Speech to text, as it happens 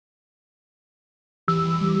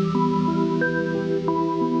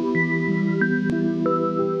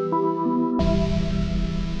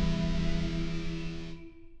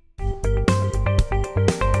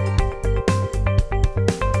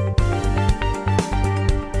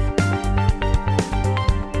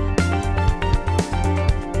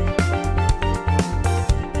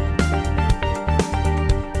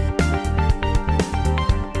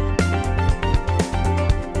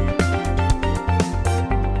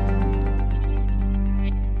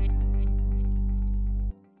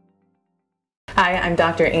Hi, I'm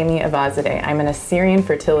Dr. Aimee Eyvazzadeh. I'm an Assyrian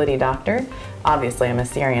fertility doctor. Obviously, I'm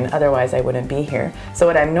Assyrian, otherwise I wouldn't be here. So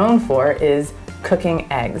what I'm known for is cooking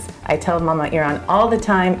eggs. I tell Mama Iran all the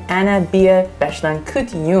time, Ana bia beshlan kut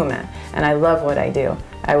yume, and I love what I do.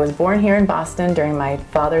 I was born here in Boston during my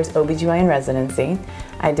father's OBGYN residency.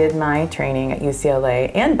 I did my training at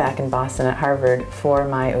UCLA and back in Boston at Harvard for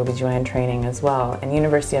my OBGYN training as well, and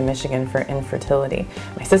University of Michigan for infertility.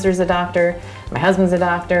 My sister's a doctor, my husband's a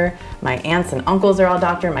doctor, my aunts and uncles are all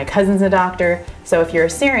doctor, my cousin's a doctor. So if you're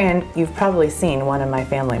Assyrian, you've probably seen one of my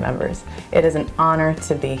family members. It is an honor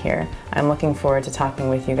to be here. I'm looking forward to talking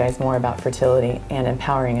with you guys more about fertility and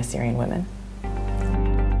empowering Assyrian women.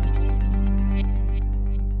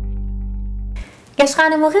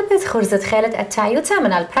 يشقان مغبت خرزت خالد التعيوتا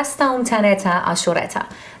من البرستا ومتانيتا عشورتا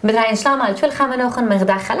بدرين شلام على كل خمنوخن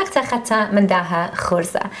مغدا خلقت ختا من داها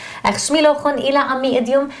خرزة أخشميلوخن إلى عمي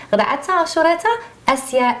إديوم غداعتا عشورتا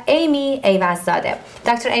أسيا Aimee Eyvazzadeh.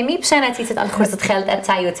 Dr. Aimee, بشانتي تتقل خرزة خالد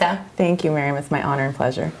التعيوتا. Thank you, Maryam. It's my honor and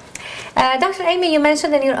pleasure. Dr. Aimee, you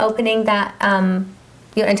mentioned in your opening that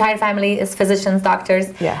your entire family is physicians, doctors.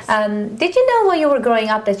 Yes. Did you know while you were growing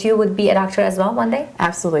up that you would be a doctor as well one day?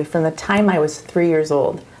 Absolutely. From the time I was 3 years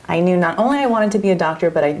old, I knew not only I wanted to be a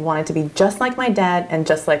doctor, but I wanted to be just like my dad and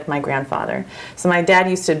just like my grandfather. So my dad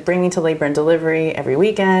used to bring me to labor and delivery every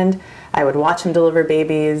weekend. I would watch him deliver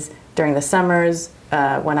babies during the summers.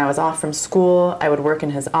 When I was off from school, I would work in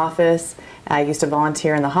his office. I used to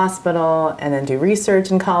volunteer in the hospital and then do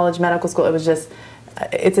research in college, medical school. It was just,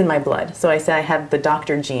 it's in my blood. So I say I have the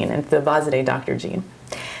doctor gene, and the Eyvazzadeh doctor gene.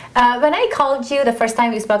 When I called you the first time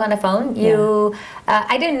you spoke on the phone,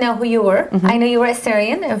 I didn't know who you were. I knew you were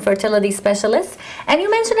Assyrian, a fertility specialist, and you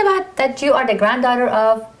mentioned about that you are the granddaughter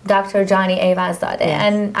of Dr. Johnny Eyvazzadeh,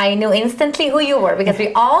 and I knew instantly who you were because we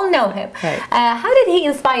all know him. Right. How did he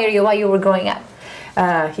inspire you while you were growing up?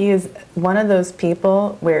 He is one of those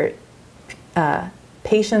people where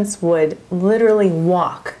patients would literally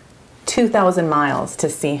walk 2,000 miles to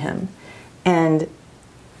see him, and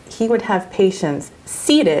he would have patients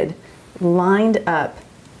seated, lined up.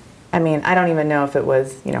 I mean, I don't even know if it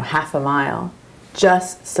was, half a mile,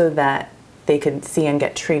 just so that they could see and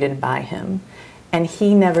get treated by him. And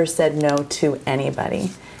he never said no to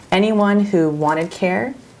anybody. Anyone who wanted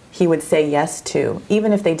care, he would say yes to,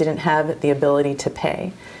 even if they didn't have the ability to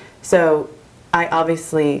pay. So I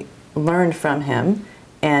obviously learned from him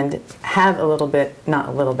and have a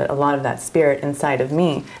lot of that spirit inside of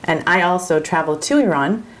me. And I also traveled to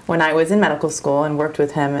Iran when I was in medical school and worked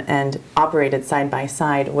with him and operated side by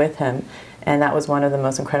side with him. And that was one of the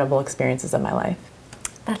most incredible experiences of my life.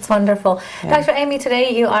 That's wonderful. Yeah. Dr. Aimee,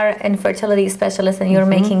 today you are an infertility specialist and you're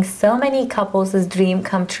making so many couples' dream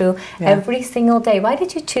come true every single day. Why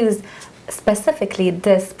did you choose specifically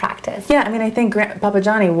this practice? Yeah, I mean, I think Papa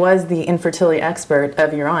Johnny was the infertility expert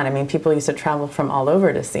of Iran. I mean, people used to travel from all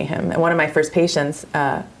over to see him. And one of my first patients,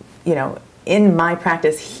 in my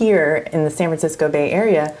practice here in the San Francisco Bay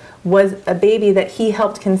Area was a baby that he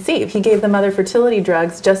helped conceive. He gave the mother fertility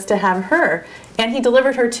drugs just to have her, and he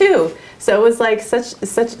delivered her too. So it was like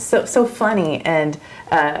so funny and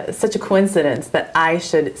such a coincidence that I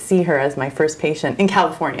should see her as my first patient in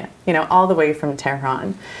California, all the way from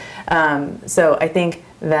Tehran. So I think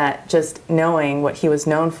that just knowing what he was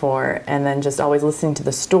known for and then just always listening to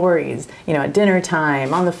the stories, at dinner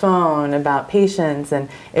time, on the phone about patients, and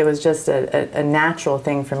it was just a natural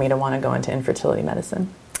thing for me to want to go into infertility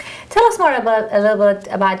medicine. Tell us more a little bit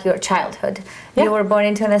about your childhood. Yeah. You were born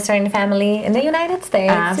into an Assyrian family in the United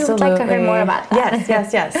States. Absolutely. We'd like to hear more about that.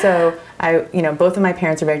 Yes. So both of my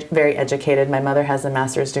parents are very, very educated. My mother has a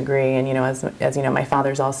master's degree, and as you know, my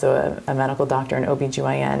father's also a medical doctor and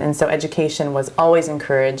OBGYN, and so education was always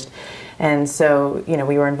encouraged. And so,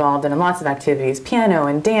 we were involved in lots of activities, piano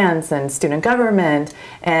and dance and student government.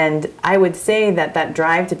 And I would say that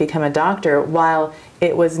drive to become a doctor, while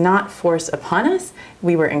it was not forced upon us,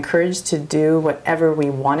 we were encouraged to do whatever we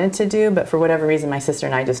wanted to do, but for whatever reason, my sister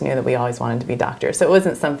and I just knew that we always wanted to be doctors. So it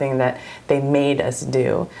wasn't something that they made us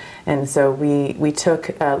do. And so we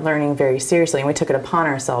took learning very seriously, and we took it upon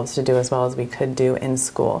ourselves to do as well as we could do in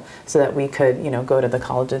school so that we could, go to the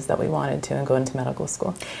colleges that we wanted to and go into medical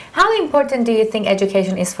school. How important do you think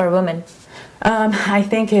education is for women? I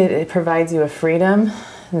think it provides you a freedom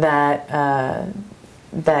that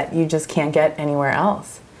you just can't get anywhere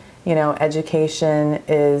else. Education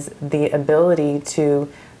is the ability to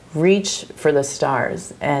reach for the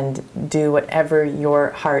stars and do whatever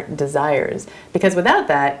your heart desires. Because without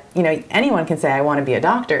that, anyone can say, I want to be a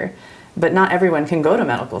doctor, but not everyone can go to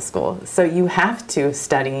medical school. So you have to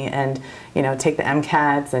study and, take the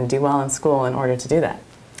MCATs and do well in school in order to do that.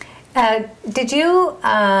 Did you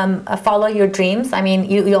follow your dreams? I mean,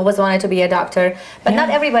 you always wanted to be a doctor, but not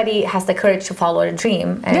everybody has the courage to follow a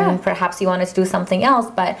dream. And perhaps you wanted to do something else,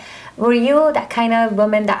 but were you that kind of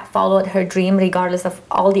woman that followed her dream regardless of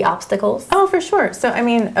all the obstacles? Oh, for sure. So, I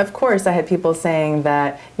mean, of course, I had people saying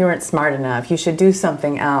that you weren't smart enough, you should do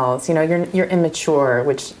something else, you know, you're immature,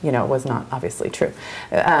 which, you know, was not obviously true.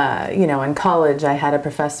 You know, in college, I had a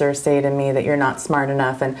professor say to me that you're not smart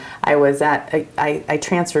enough, and I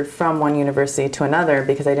transferred from one university to another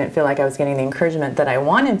because I didn't feel like I was getting the encouragement that I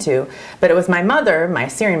wanted to. But it was my mother, my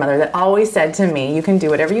Assyrian mother, that always said to me, you can do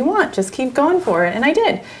whatever you want, just keep going for it. And I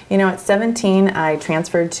did. You know, at 17, I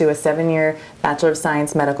transferred to a 7-year Bachelor of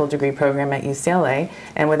Science medical degree program at UCLA.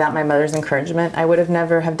 And without my mother's encouragement, I would have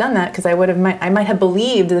never have done that because I might have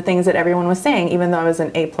believed the things that everyone was saying, even though I was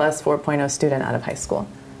an A+ 4.0 student out of high school.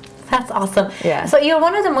 That's awesome. Yeah. So you're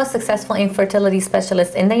one of the most successful infertility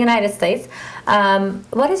specialists in the United States.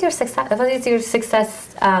 What is your success? What is your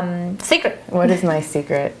success secret? What is my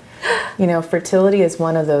secret? You know, fertility is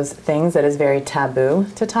one of those things that is very taboo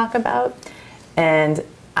to talk about, and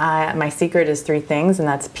my secret is 3 things, and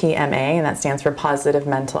that's PMA, and that stands for positive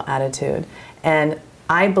mental attitude. And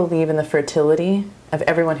I believe in the fertility of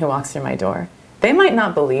everyone who walks through my door. They might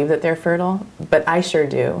not believe that they're fertile, but I sure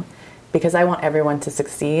do, because I want everyone to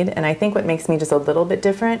succeed. And I think what makes me just a little bit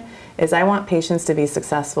different is I want patients to be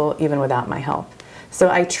successful even without my help. So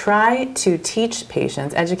I try to teach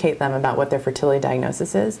patients, educate them about what their fertility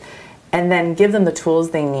diagnosis is, and then give them the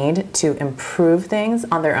tools they need to improve things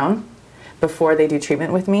on their own before they do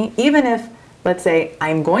treatment with me. Even if, let's say,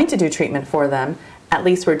 I'm going to do treatment for them, at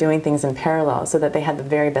least we're doing things in parallel so that they have the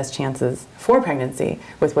very best chances for pregnancy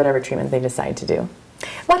with whatever treatment they decide to do.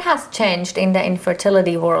 What has changed in the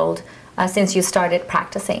infertility world since you started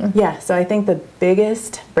practicing? Yeah, so I think the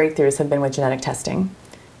biggest breakthroughs have been with genetic testing.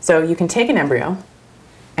 So you can take an embryo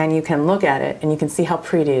and you can look at it and you can see how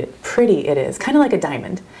pretty it is, kind of like a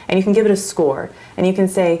diamond, and you can give it a score, and you can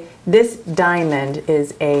say this diamond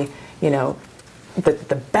is a, you know,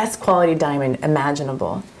 the best quality diamond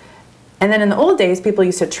imaginable. And then in the old days, people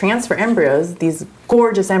used to transfer embryos, these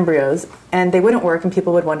gorgeous embryos, and they wouldn't work and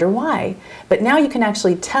people would wonder why. But now you can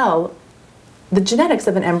actually tell the genetics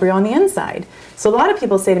of an embryo on the inside. So a lot of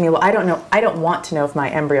people say to me, well, I don't want to know if my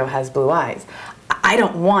embryo has blue eyes. I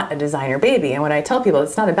don't want a designer baby. And when I tell people,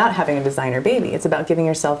 it's not about having a designer baby, it's about giving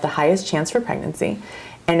yourself the highest chance for pregnancy.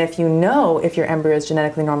 And if you know if your embryo is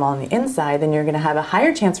genetically normal on the inside, then you're going to have a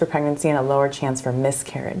higher chance for pregnancy and a lower chance for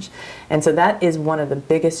miscarriage. And so that is one of the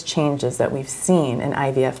biggest changes that we've seen in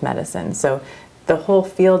IVF medicine. So the whole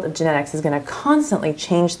field of genetics is going to constantly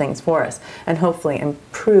change things for us and hopefully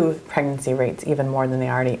improve pregnancy rates even more than they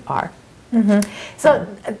already are. So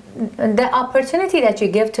the opportunity that you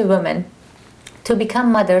give to women to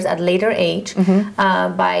become mothers at later age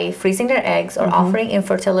by freezing their eggs or offering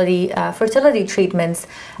infertility fertility treatments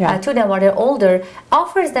to them while they're older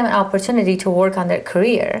offers them an opportunity to work on their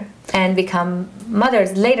career and become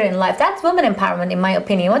mothers later in life. That's women empowerment, in my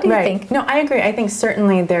opinion. What do you think? No, I agree. I think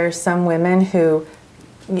certainly there are some women who,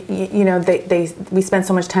 you know, we spend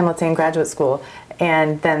so much time, let's say, in graduate school,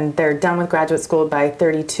 and then they're done with graduate school by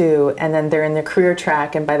 32, and then they're in their career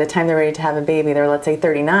track, and by the time they're ready to have a baby, they're, let's say,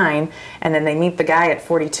 39, and then they meet the guy at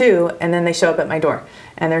 42, and then they show up at my door.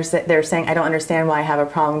 And they're saying, I don't understand why I have a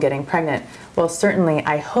problem getting pregnant. Well, certainly,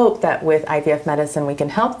 I hope that with IVF medicine we can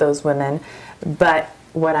help those women, but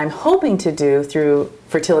what I'm hoping to do through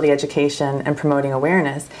fertility education and promoting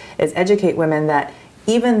awareness is educate women that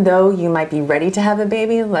even though you might be ready to have a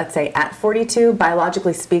baby, let's say at 42,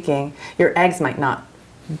 biologically speaking, your eggs might not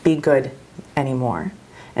be good anymore.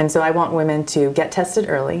 And so I want women to get tested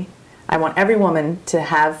early. I want every woman to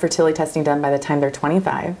have fertility testing done by the time they're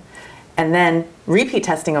 25, and then repeat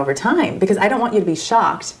testing over time, because I don't want you to be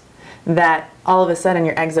shocked that all of a sudden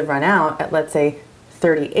your eggs have run out at, let's say,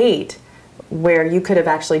 38, where you could have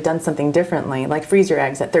actually done something differently, like freeze your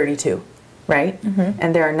eggs at 32. Right?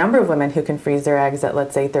 And there are a number of women who can freeze their eggs at,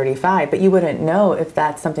 let's say, 35, but you wouldn't know if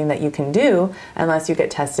that's something that you can do unless you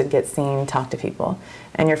get tested, get seen, talk to people.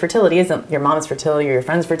 And your fertility isn't your mom's fertility or your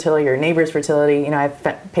friend's fertility or your neighbor's fertility. You know, I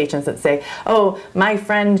have patients that say, oh, my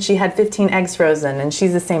friend, she had 15 eggs frozen and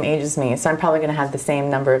she's the same age as me, so I'm probably going to have the same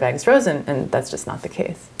number of eggs frozen, and that's just not the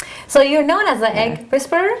case. So you're known as the egg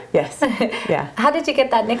whisperer? Yes. Yeah. How did you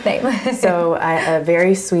get that nickname? So a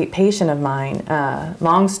very sweet patient of mine,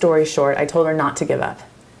 long story short, I told her not to give up.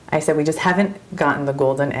 I said, we just haven't gotten the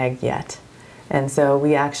golden egg yet. And so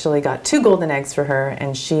we actually got 2 golden eggs for her,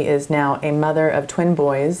 and she is now a mother of twin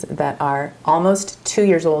boys that are almost 2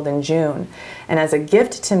 years old in June. And as a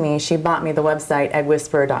gift to me, she bought me the website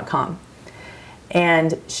eggwhisperer.com.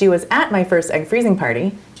 And she was at my first egg freezing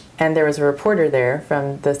party, And there was a reporter there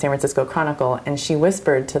from the San Francisco Chronicle, and she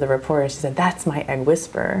whispered to the reporter, she said, "That's my egg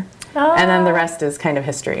whisperer." Oh. And then the rest is kind of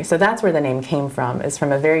history. So that's where the name came from, is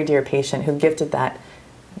from a very dear patient who gifted that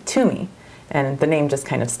to me. And the name just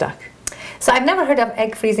kind of stuck. So I've never heard of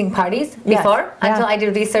egg freezing parties before until I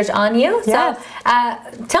did research on you. Yes.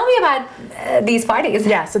 So tell me about these parties.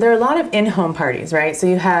 Yeah, so there are a lot of in-home parties, right? So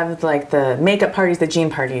you have like the makeup parties, the jean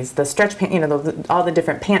parties, the stretch pant, all the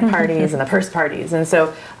different pant parties and the purse parties. And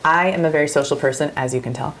so I am a very social person, as you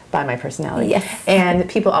can tell by my personality. Yes. And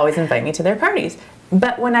people always invite me to their parties.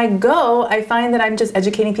 But when I go, I find that I'm just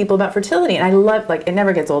educating people about fertility. And I love, like, it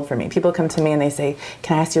never gets old for me. People come to me and they say,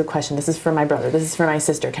 "Can I ask you a question? This is for my brother. This is for my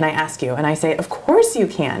sister. Can I ask you?" And I say, "Of course you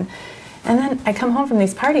can." And then I come home from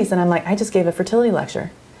these parties and I'm like, I just gave a fertility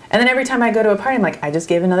lecture. And then every time I go to a party, I'm like, I just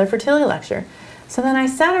gave another fertility lecture. So then I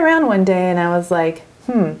sat around one day and I was like,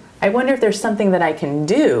 I wonder if there's something that I can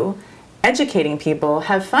do, educating people,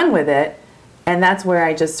 have fun with it. And that's where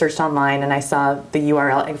I just searched online and I saw the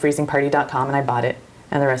URL eggfreezingparty.com and I bought it,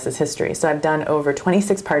 and the rest is history. So I've done over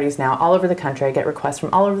 26 parties now all over the country. I get requests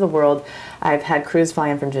from all over the world. I've had crews fly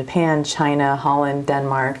in from Japan, China, Holland,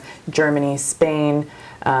 Denmark, Germany, Spain,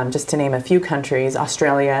 just to name a few countries,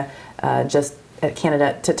 Australia, just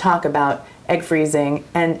Canada, to talk about egg freezing.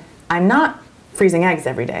 And I'm not freezing eggs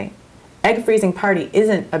every day. Egg freezing party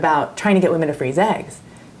isn't about trying to get women to freeze eggs.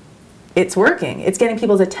 It's working. It's getting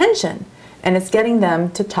people's attention. And it's getting them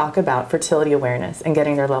to talk about fertility awareness and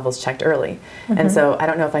getting their levels checked early. And so I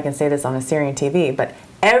don't know if I can say this on Assyrian TV, but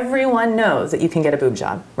everyone knows that you can get a boob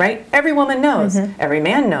job, right? Every woman knows. Every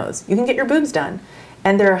man knows. You can get your boobs done.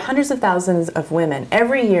 And there are hundreds of thousands of women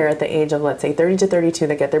every year at the age of, let's say, 30 to 32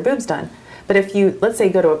 that get their boobs done. But if you, let's say,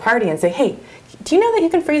 go to a party and say, "Hey, do you know that you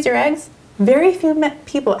can freeze your eggs?" Very few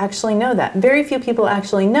people actually know that. Very few people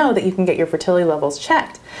actually know that you can get your fertility levels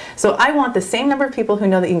checked. So I want the same number of people who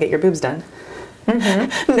know that you can get your boobs done,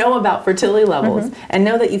 know about fertility levels, and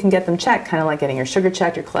know that you can get them checked, kind of like getting your sugar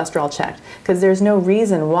checked, your cholesterol checked. Because there's no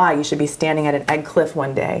reason why you should be standing at an egg cliff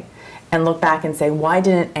one day and look back and say, why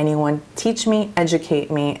didn't anyone teach me, educate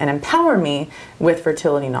me, and empower me with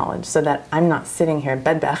fertility knowledge so that I'm not sitting here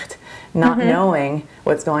bedbecht, not knowing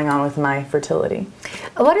what's going on with my fertility.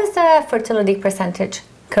 What is the fertility percentage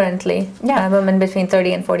currently? Women between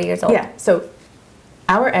 30 and 40 years old. Yeah, so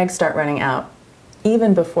our eggs start running out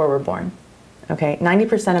even before we're born. Okay,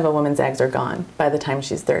 90% of a woman's eggs are gone by the time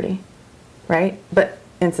she's 30, right? But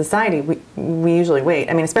in society, we usually wait.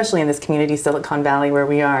 I mean, especially in this community, Silicon Valley, where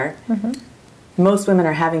we are, most women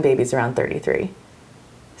are having babies around 33.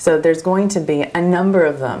 So there's going to be a number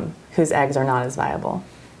of them whose eggs are not as viable.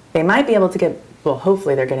 They might be able to get, well,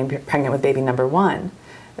 hopefully they're getting pregnant with baby number 1,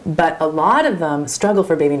 but a lot of them struggle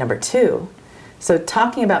for baby number 2. So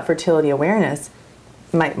talking about fertility awareness,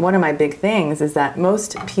 one of my big things is that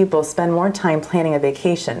most people spend more time planning a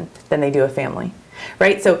vacation than they do a family,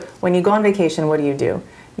 right? So when you go on vacation, what do?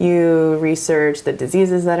 You research the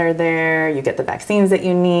diseases that are there, you get the vaccines that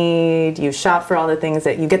you need, you shop for all the things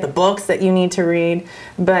that you get, the books that you need to read,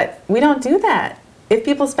 but we don't do that. If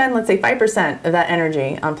people spend, let's say, 5% of that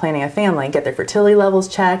energy on planning a family, get their fertility levels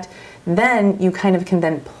checked, then you kind of can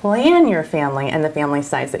then plan your family and the family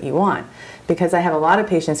size that you want. Because I have a lot of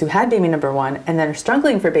patients who had baby number 1 and then are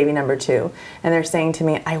struggling for baby number 2, and they're saying to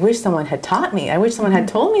me, I wish someone had taught me, I wish someone had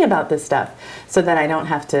told me about this stuff so that I don't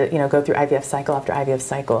have to, go through IVF cycle after IVF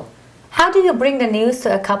cycle. How do you bring the news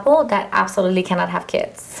to a couple that absolutely cannot have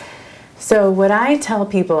kids? So what I tell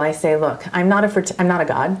people, I say, look, I'm not a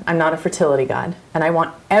god, I'm not a fertility god, and I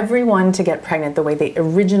want everyone to get pregnant the way they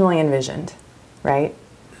originally envisioned, right?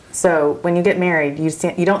 So when you get married,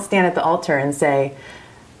 you don't stand at the altar and say,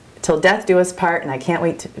 till death do us part, and I can't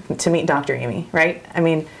wait to meet Dr. Aimee, right? I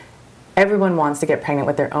mean, everyone wants to get pregnant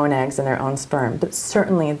with their own eggs and their own sperm, but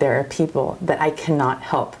certainly there are people that I cannot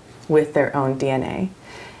help with their own DNA.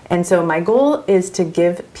 And so my goal is to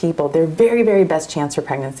give people their very, very best chance for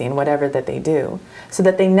pregnancy in whatever that they do, so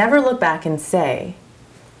that they never look back and say,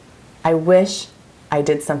 I wish I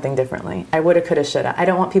did something differently. I woulda, coulda, shoulda. I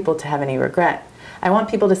don't want people to have any regret. I want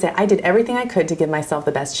people to say, I did everything I could to give myself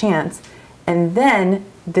the best chance, and then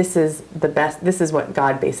this is the best, this is what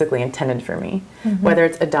God basically intended for me. Whether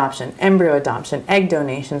it's adoption, embryo adoption, egg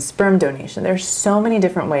donation, sperm donation, there's so many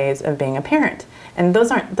different ways of being a parent. And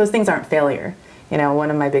those things aren't failure.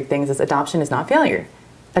 One of my big things is adoption is not failure.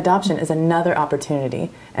 Adoption is another opportunity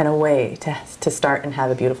and a way to start and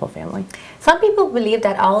have a beautiful family. Some people believe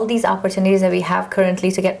that all these opportunities that we have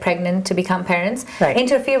currently to get pregnant, to become parents,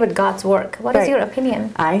 interfere with God's work. What is your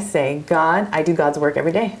opinion? I say, I do God's work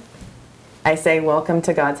every day. I say, welcome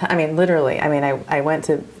to God's house. I mean, literally, I went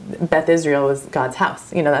to Beth Israel was God's house.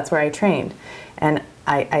 That's where I trained. And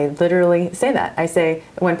I literally say that. I say,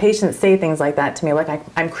 when patients say things like that to me, like,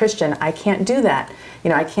 I'm Christian, I can't do that. You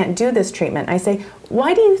know, I can't do this treatment. I say,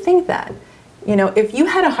 why do you think that? You know, if you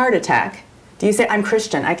had a heart attack, do you say, I'm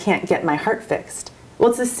Christian, I can't get my heart fixed? Well,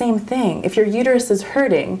 it's the same thing. If your uterus is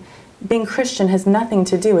hurting, being Christian has nothing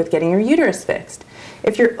to do with getting your uterus fixed.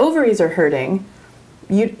 If your ovaries are hurting,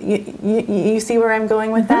 you see where I'm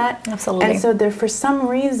going with that? Absolutely. And so there, for some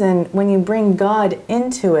reason, when you bring God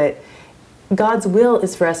into it, God's will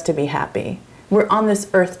is for us to be happy. We're on this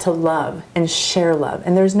earth to love and share love,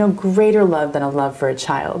 and there's no greater love than a love for a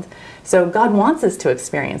child. So God wants us to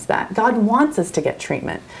experience that. God wants us to get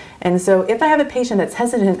treatment. And so if I have a patient that's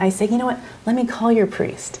hesitant, I say, you know what, let me call your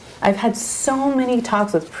priest. I've had so many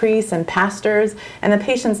talks with priests and pastors, and the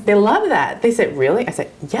patients, they love that. They say, really? I say,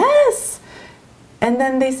 yes. And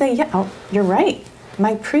then they say, yeah, oh, you're right.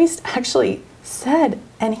 My priest actually said,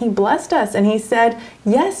 and he blessed us, and he said,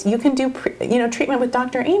 yes, you can do treatment with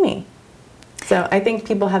Dr. Aimee. So I think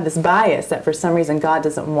people have this bias that for some reason God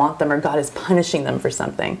doesn't want them or God is punishing them for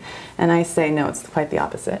something. And I say, no, it's quite the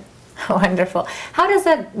opposite. Wonderful. How does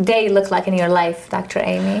a day look like in your life, Dr.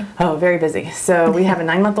 Aimee? Oh, very busy. So we have a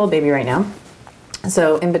 9-month-old baby right now.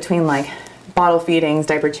 So in between like bottle feedings,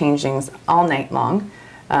 diaper changings, all night long,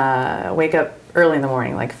 wake up early in the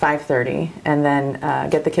morning, like 5:30, and then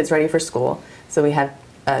get the kids ready for school. So we have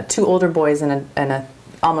 2 older boys and a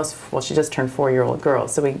almost, well, she just turned 4-year-old girl.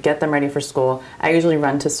 So we get them ready for school. I usually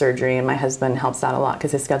run to surgery, and my husband helps out a lot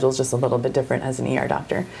because his schedule is just a little bit different as an ER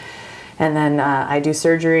doctor. And then I do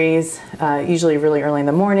surgeries, usually really early in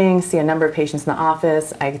the morning, see a number of patients in the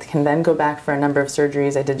office. I can then go back for a number of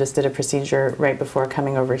surgeries. I just did a procedure right before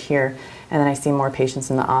coming over here, and then I see more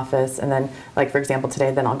patients in the office. And then, like for example,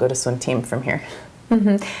 today, then I'll go to swim team from here.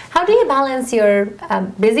 Mm-hmm. How do you balance your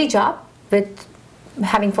busy job with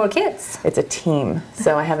having 4 kids? It's a team.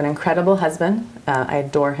 So I have an incredible husband. I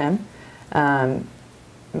adore him.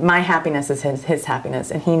 My happiness is his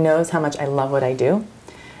happiness, and he knows how much I love what I do.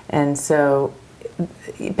 And so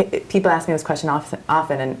people ask me this question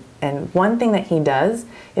often, and one thing that he does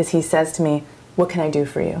is he says to me, what can I do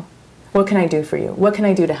for you? What can I do for you? What can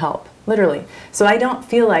I do to help? Literally. So I don't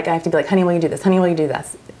feel like I have to be like, honey, will you do this? Honey, will you do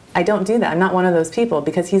this? I don't do that. I'm not one of those people,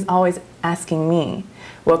 because he's always asking me,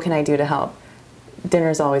 what can I do to help?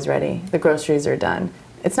 Dinner's always ready. The groceries are done.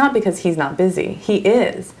 It's not because he's not busy. He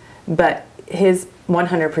is. But his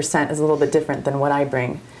 100% is a little bit different than what I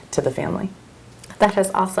bring to the family. That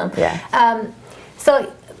is awesome. Yeah.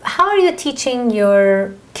 So how are you teaching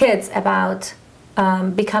your kids about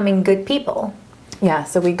becoming good people? Yeah,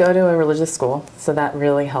 so we go to a religious school, so that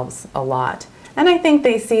really helps a lot. And I think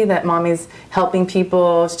they see that mommy's helping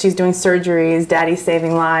people, she's doing surgeries, daddy's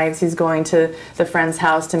saving lives, he's going to the friend's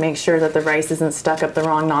house to make sure that the rice isn't stuck up the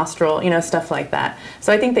wrong nostril, you know, stuff like that.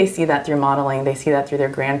 So I think they see that through modeling, they see that through their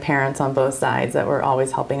grandparents on both sides, that we're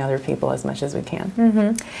always helping other people as much as we can.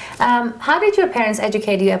 Mm-hmm. How did your parents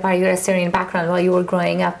educate you about your Assyrian background while you were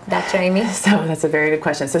growing up, Dr. Aimee? So that's a very good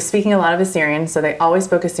question. So speaking a lot of Assyrian, so they always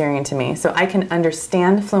spoke Assyrian to me, so I can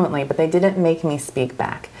understand fluently, but they didn't make me speak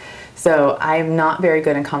back. So I'm not very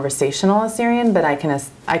good in conversational Assyrian, but I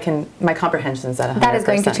can, my comprehension's at 100%. That is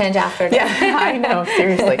going to change after this. Yeah, I know,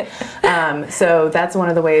 seriously. So that's one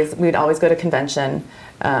of the ways. We'd always go to convention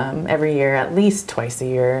every year, at least twice a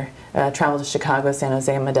year, travel to Chicago, San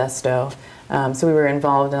Jose, and Modesto. So we were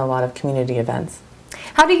involved in a lot of community events.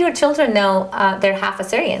 How do your children know they're half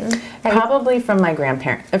Assyrian? Probably from my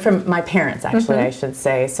from my parents, actually, I should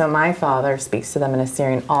say. So my father speaks to them in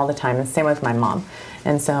Assyrian all the time, and same with my mom.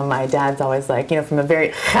 And so my dad's always like, you know, from a very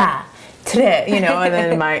ha, tre, you know, and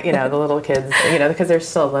then my, you know, the little kids, you know, because they're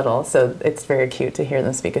so little, so it's very cute to hear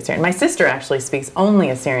them speak Assyrian. My sister actually speaks only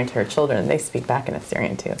Assyrian to her children. They speak back in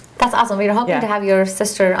Assyrian too. That's awesome. We're hoping to have your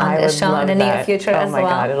sister on this show in the near future as well. Oh my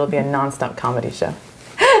God, it'll be a non-stop comedy show.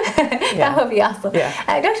 That would be awesome. Yeah.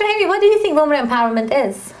 Dr. Aimee, what do you think woman empowerment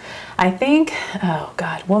is? I think, oh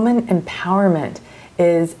God, woman empowerment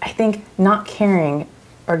is, I think, not caring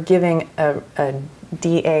or giving a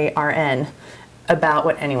DARN about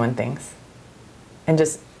what anyone thinks, and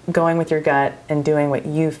just going with your gut and doing what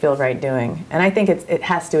you feel right doing. And I think it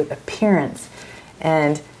has to do with appearance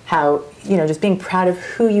and how, you know, just being proud of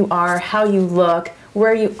who you are, how you look,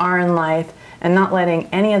 where you are in life, and not letting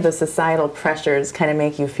any of the societal pressures kind of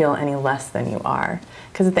make you feel any less than you are.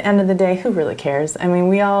 Because at the end of the day, who really cares? I mean,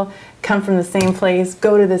 we all come from the same place,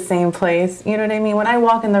 go to the same place, you know what I mean? When I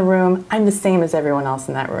walk in the room, I'm the same as everyone else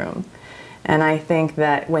in that room. And I think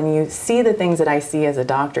that when you see the things that I see as a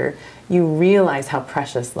doctor, you realize how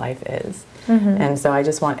precious life is. And so I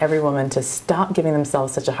just want every woman to stop giving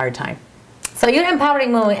themselves such a hard time. So you're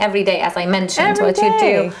empowering women every day, as I mentioned, Every what you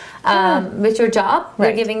day. do with your job. Right.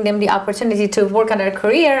 You're giving them the opportunity to work on their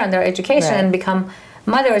career and their education Right. and become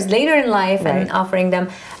mothers later in life, Right. and offering them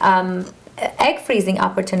egg freezing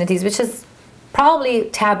opportunities, which is probably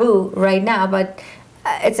taboo right now, but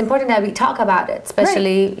it's important that we talk about it,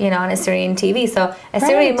 especially on Assyrian TV. So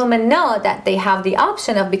Assyrian women know that they have the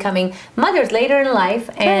option of becoming mothers later in life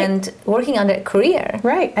and working on their career.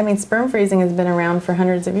 Right. I mean, sperm freezing has been around for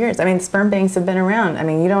hundreds of years. I mean, sperm banks have been around. I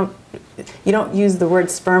mean, you don't use the word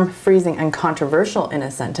sperm freezing uncontroversial in a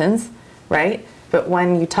sentence, right? But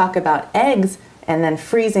when you talk about eggs and then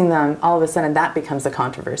freezing them, all of a sudden that becomes a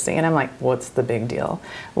controversy. And I'm like, what's the big deal?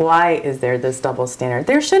 Why is there this double standard?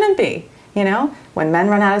 There shouldn't be. When men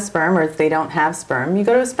run out of sperm, or if they don't have sperm, you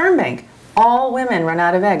go to a sperm bank. All women run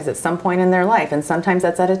out of eggs at some point in their life, and sometimes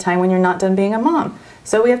that's at a time when you're not done being a mom.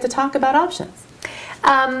 So we have to talk about options.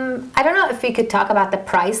 I don't know if we could talk about the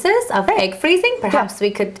prices of egg freezing. Perhaps we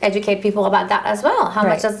could educate people about that as well. How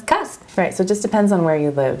much does it cost? Right, so it just depends on where you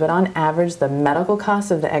live. But on average, the medical cost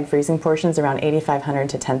of the egg freezing portion is around $8,500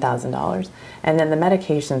 to $10,000. And then the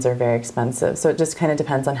medications are very expensive. So it just kind of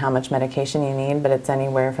depends on how much medication you need, but it's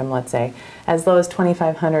anywhere from, let's say, as low as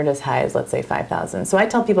 $2,500 as high as, let's say, $5,000. So I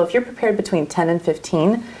tell people, if you're prepared between $10,000 and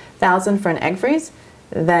 $15,000 for an egg freeze,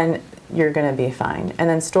 then you're going to be fine. And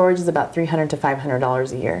then storage is about $300 to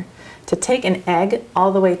 $500 a year. To take an egg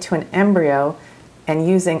all the way to an embryo and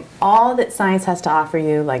using all that science has to offer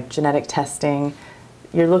you, like genetic testing,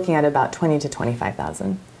 you're looking at about $20,000 to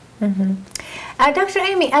 $25,000. Dr.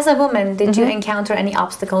 Aimee, as a woman, did you encounter any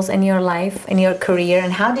obstacles in your life, in your career,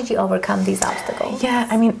 and how did you overcome these obstacles? Yeah,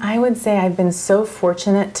 I mean, I would say I've been so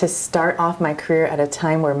fortunate to start off my career at a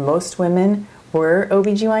time where most women were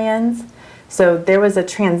OBGYNs. So there was a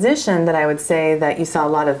transition that I would say that you saw a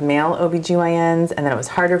lot of male OBGYNs, and then it was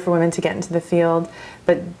harder for women to get into the field.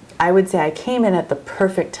 But I would say I came in at the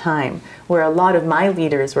perfect time where a lot of my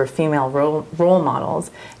leaders were female role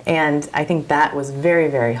models, and I think that was very,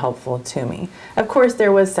 very helpful to me. Of course,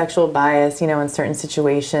 there was sexual bias, in certain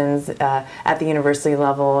situations at the university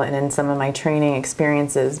level and in some of my training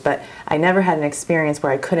experiences, but I never had an experience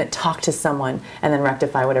where I couldn't talk to someone and then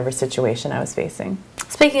rectify whatever situation I was facing.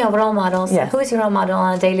 Speaking of role models, who is your role model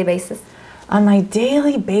on a daily basis? On a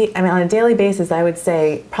daily basis, I would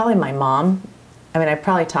say probably my mom. I mean, I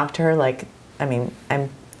probably talk to her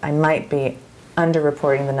I might be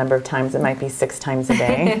underreporting the number of times. It might be 6 times a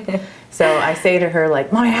day. So I say to her,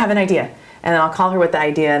 like, Mom, I have an idea. And then I'll call her with the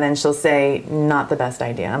idea, and then she'll say, not the best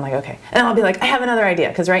idea. And I'm like, okay. And then I'll be like, I have another idea.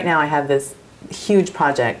 Because right now I have this huge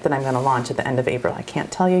project that I'm going to launch at the end of April. I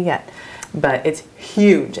can't tell you yet. But it's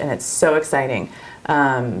huge, and it's so exciting.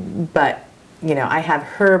 But, I have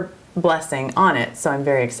her blessing on it. So I'm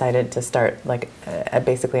very excited to start,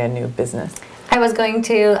 basically a new business. I was going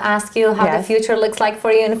to ask you how the future looks like for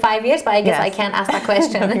you in 5 years, but I guess I can't ask that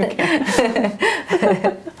question.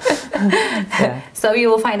 So you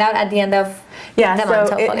will find out at the end of the month,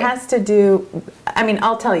 hopefully. It has to do,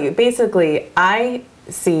 I'll tell you, basically, I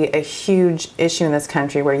see a huge issue in this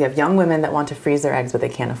country where you have young women that want to freeze their eggs, but they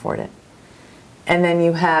can't afford it. And then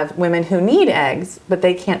you have women who need eggs, but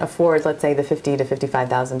they can't afford, let's say, the $50,000 to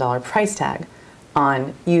 $55,000 price tag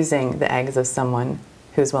on using the eggs of someone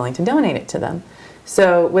who's willing to donate it to them.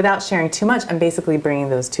 So without sharing too much, I'm basically bringing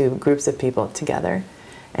those two groups of people together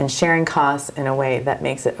and sharing costs in a way that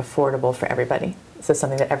makes it affordable for everybody. So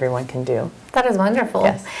something that everyone can do. That is wonderful.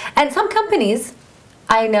 Yes. And some companies,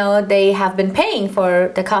 I know they have been paying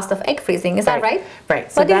for the cost of egg freezing. Is that right?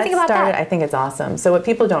 Right. So what do you think about that? I think it's awesome. So what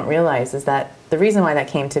people don't realize is that the reason why that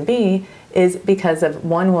came to be is because of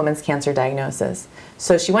one woman's cancer diagnosis.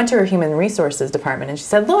 So she went to her human resources department and she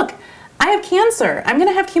said, look, I have cancer. I'm going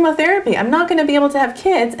to have chemotherapy. I'm not going to be able to have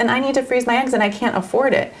kids, and I need to freeze my eggs, and I can't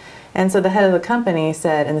afford it. And so the head of the company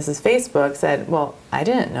said, and this is Facebook, said, well, I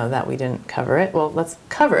didn't know that we didn't cover it. Well, let's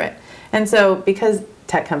cover it. And so because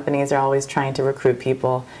tech companies are always trying to recruit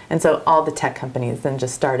people, and so all the tech companies then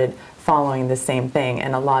just started following the same thing,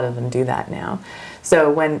 and a lot of them do that now.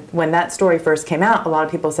 So when that story first came out, a lot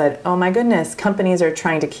of people said, oh my goodness, companies are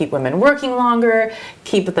trying to keep women working longer,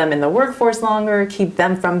 keep them in the workforce longer, keep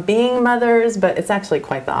them from being mothers, but it's actually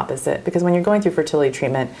quite the opposite, because when you're going through fertility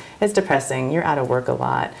treatment, it's depressing, you're out of work a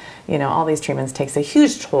lot. All these treatments takes a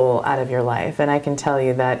huge toll out of your life, and I can tell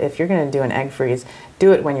you that if you're going to do an egg freeze,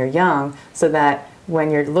 do it when you're young, so that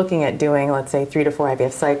when you're looking at doing, let's say, 3 to 4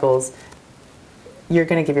 IVF cycles, you're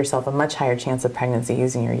going to give yourself a much higher chance of pregnancy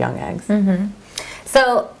using your young eggs. Mm-hmm.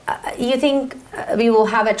 So you think we will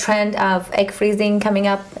have a trend of egg freezing coming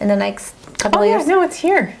up in the next couple of years? No, it's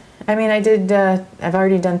here. I've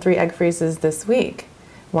already done 3 egg freezes this week.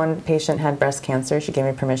 One patient had breast cancer. She gave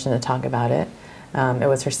me permission to talk about it. It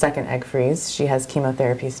was her second egg freeze. She has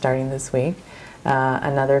chemotherapy starting this week.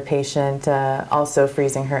 Another patient also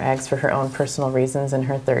freezing her eggs for her own personal reasons in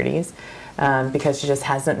her 30s because she just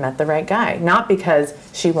hasn't met the right guy. Not because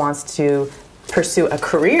she wants to pursue a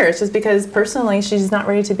career, it's just because personally she's not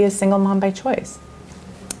ready to be a single mom by choice.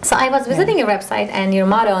 So I was visiting your website, and your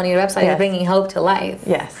motto on your website is bringing hope to life.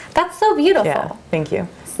 Yes. That's so beautiful. Yeah, thank you.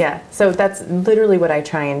 Yeah, so that's literally what I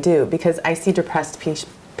try and do, because I see depressed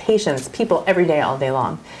patients, people every day, all day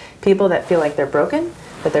long. People that feel like they're broken,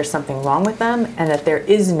 that there's something wrong with them, and that there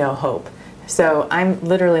is no hope. So I'm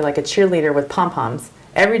literally like a cheerleader with pom-poms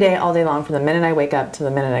every day, all day long, from the minute I wake up to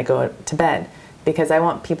the minute I go to bed, because I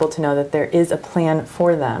want people to know that there is a plan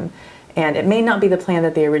for them. And it may not be the plan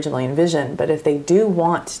that they originally envisioned, but if they do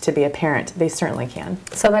want to be a parent, they certainly can.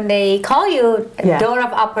 So when they call you, a door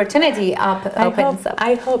of opportunity opens up.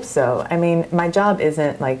 I hope so. I mean, my job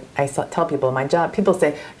isn't like, I tell people, people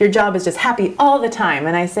say, your job is just happy all the time.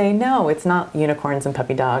 And I say, no, it's not unicorns and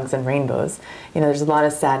puppy dogs and rainbows. You know, there's a lot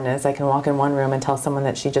of sadness. I can walk in one room and tell someone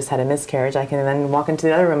that she just had a miscarriage. I can then walk into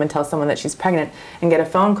the other room and tell someone that she's pregnant and get a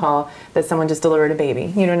phone call that someone just delivered a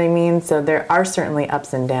baby. You know what I mean? So there are certainly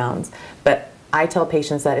ups and downs. But I tell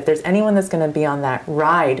patients that if there's anyone that's going to be on that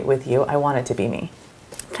ride with you, I want it to be me.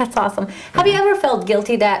 That's awesome. Have you ever felt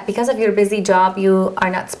guilty that because of your busy job, you are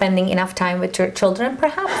not spending enough time with your children,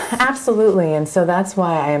 perhaps? Absolutely, and so that's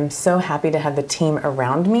why I am so happy to have the team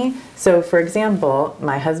around me. So, for example,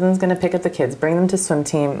 my husband's going to pick up the kids, bring them to swim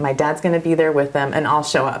team, my dad's going to be there with them, and I'll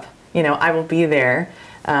show up. You know, I will be there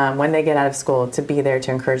when they get out of school to be there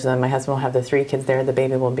to encourage them. My husband will have the 3 kids there, the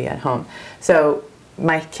baby will be at home. So,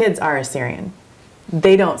 my kids are Assyrian.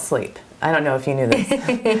 They don't sleep. I don't know if you knew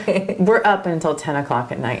this. We're up until 10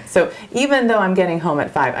 o'clock at night. So even though I'm getting home at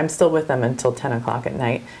 5, I'm still with them until 10 o'clock at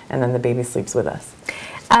night, and then the baby sleeps with us.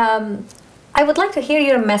 I would like to hear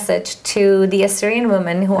your message to the Assyrian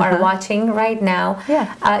women who are watching right now,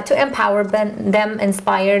 to empower them,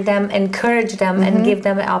 inspire them, encourage them, and give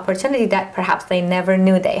them an opportunity that perhaps they never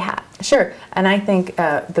knew they had. Sure, and I think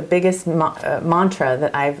the biggest mantra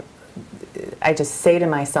that I just say to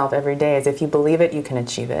myself every day is, if you believe it, you can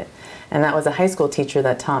achieve it. And that was a high school teacher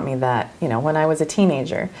that taught me that, you know, when I was a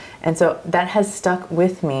teenager. And so that has stuck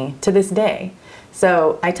with me to this day.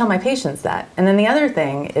 So I tell my patients that. And then the other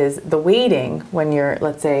thing is the waiting when you're,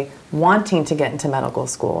 let's say, wanting to get into medical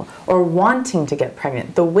school or wanting to get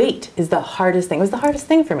pregnant. The wait is the hardest thing. It was the hardest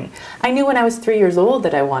thing for me. I knew when I was 3 years old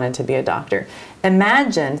that I wanted to be a doctor.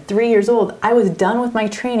 Imagine 3 years old, I was done with my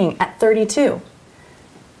training at 32.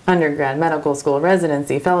 Undergrad, medical school,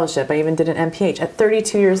 residency, fellowship. I even did an MPH at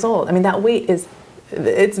 32 years old. I mean, that wait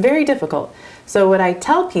it's very difficult. So what I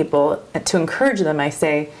tell people, to encourage them, I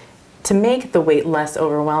say, to make the wait less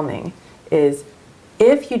overwhelming is,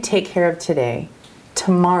 if you take care of today,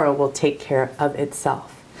 tomorrow will take care of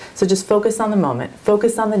itself. So just focus on the moment,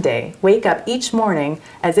 focus on the day, wake up each morning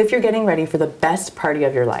as if you're getting ready for the best party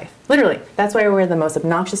of your life. Literally, that's why I wear the most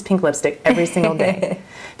obnoxious pink lipstick every single day.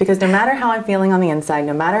 Because no matter how I'm feeling on the inside,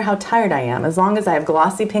 no matter how tired I am, as long as I have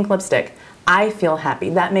glossy pink lipstick, I feel happy.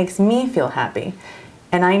 That makes me feel happy.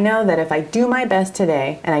 And I know that if I do my best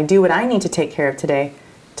today, and I do what I need to take care of today,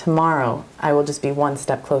 tomorrow I will just be one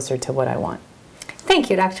step closer to what I want. Thank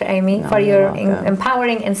you, Dr. Aimee, for your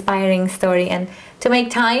empowering, inspiring story, and to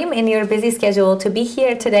make time in your busy schedule to be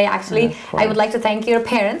here today. Actually, I would like to thank your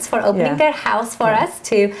parents for opening their house for us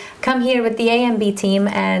to come here with the ANB team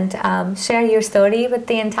and share your story with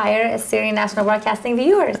the entire Assyrian National Broadcasting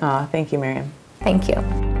viewers. Oh, thank you, Maryam. Thank you.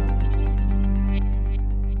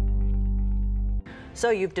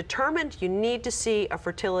 So you've determined you need to see a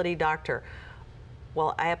fertility doctor.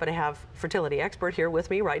 Well, I happen to have fertility expert here with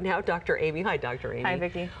me right now, Dr. Aimee. Hi, Dr. Aimee. Hi,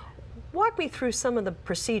 Vicki. Walk me through some of the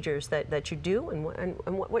procedures that you do and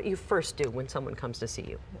what you first do when someone comes to see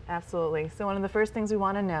you. Absolutely. So one of the first things we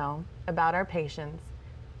want to know about our patients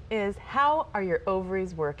is, how are your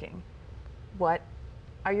ovaries working? What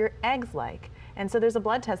are your eggs like? And so there's a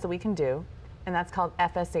blood test that we can do, and that's called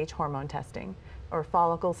FSH hormone testing, or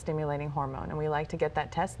follicle stimulating hormone. And we like to get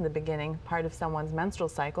that test in the beginning part of someone's menstrual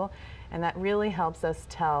cycle, and that really helps us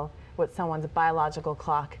tell what someone's biological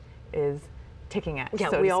clock is ticking at.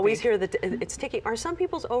 Yeah, we always hear that it's ticking. Are some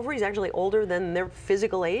people's ovaries actually older than their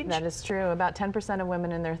physical age? That is true. About 10% of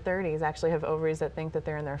women in their 30s actually have ovaries that think that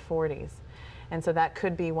they're in their 40s. And so that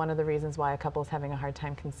could be one of the reasons why a couple is having a hard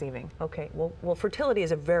time conceiving. Okay, well, fertility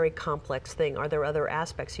is a very complex thing. Are there other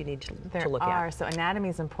aspects you need to look at? There are. So anatomy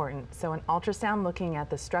is important. So an ultrasound looking at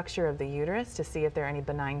the structure of the uterus to see if there are any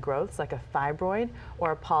benign growths, like a fibroid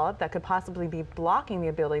or a polyp that could possibly be blocking the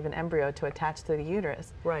ability of an embryo to attach to the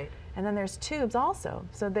uterus. Right. And then there's tubes also.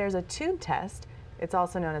 So there's a tube test. It's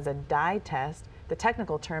also known as a dye test. The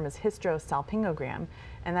technical term is hysterosalpingogram,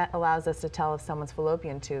 and that allows us to tell if someone's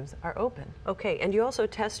fallopian tubes are open. Okay, and you also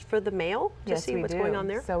test for the male to see what's going on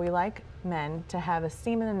there? So we like men to have a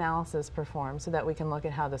semen analysis performed so that we can look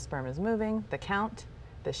at how the sperm is moving, the count,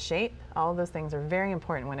 the shape. All of those things are very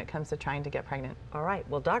important when it comes to trying to get pregnant. All right,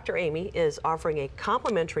 well, Dr. Aimee is offering a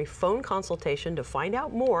complimentary phone consultation. To find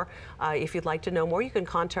out more, if you'd like to know more, you can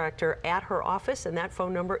contact her at her office, and that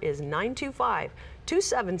phone number is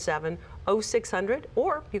 925-277-0600,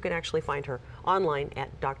 or you can actually find her online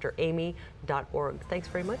at draimee.org. Thanks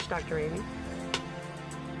very much, Dr. Aimee.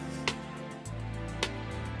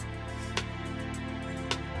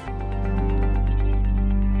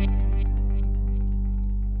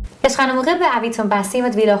 اشخان موقع بعبيتم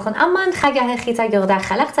بسيمة ویلاخون اما خجه خیتا یقدر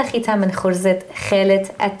خلقت خیتا من خرزت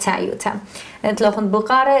خالت التعیوتا نتلاخون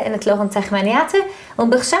بقارة نتلاخون تخمانياته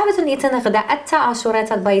وبخشابتون إيتن غدا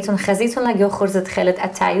التعاشورات البايتون خزيتون لجو خرزت خالت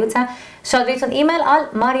التعيوتا شادريتون إيميل على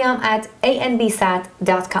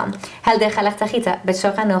maryam@anbsat.com هل ده خلقت خيتا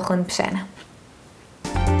بتشوقا ناخون بشانه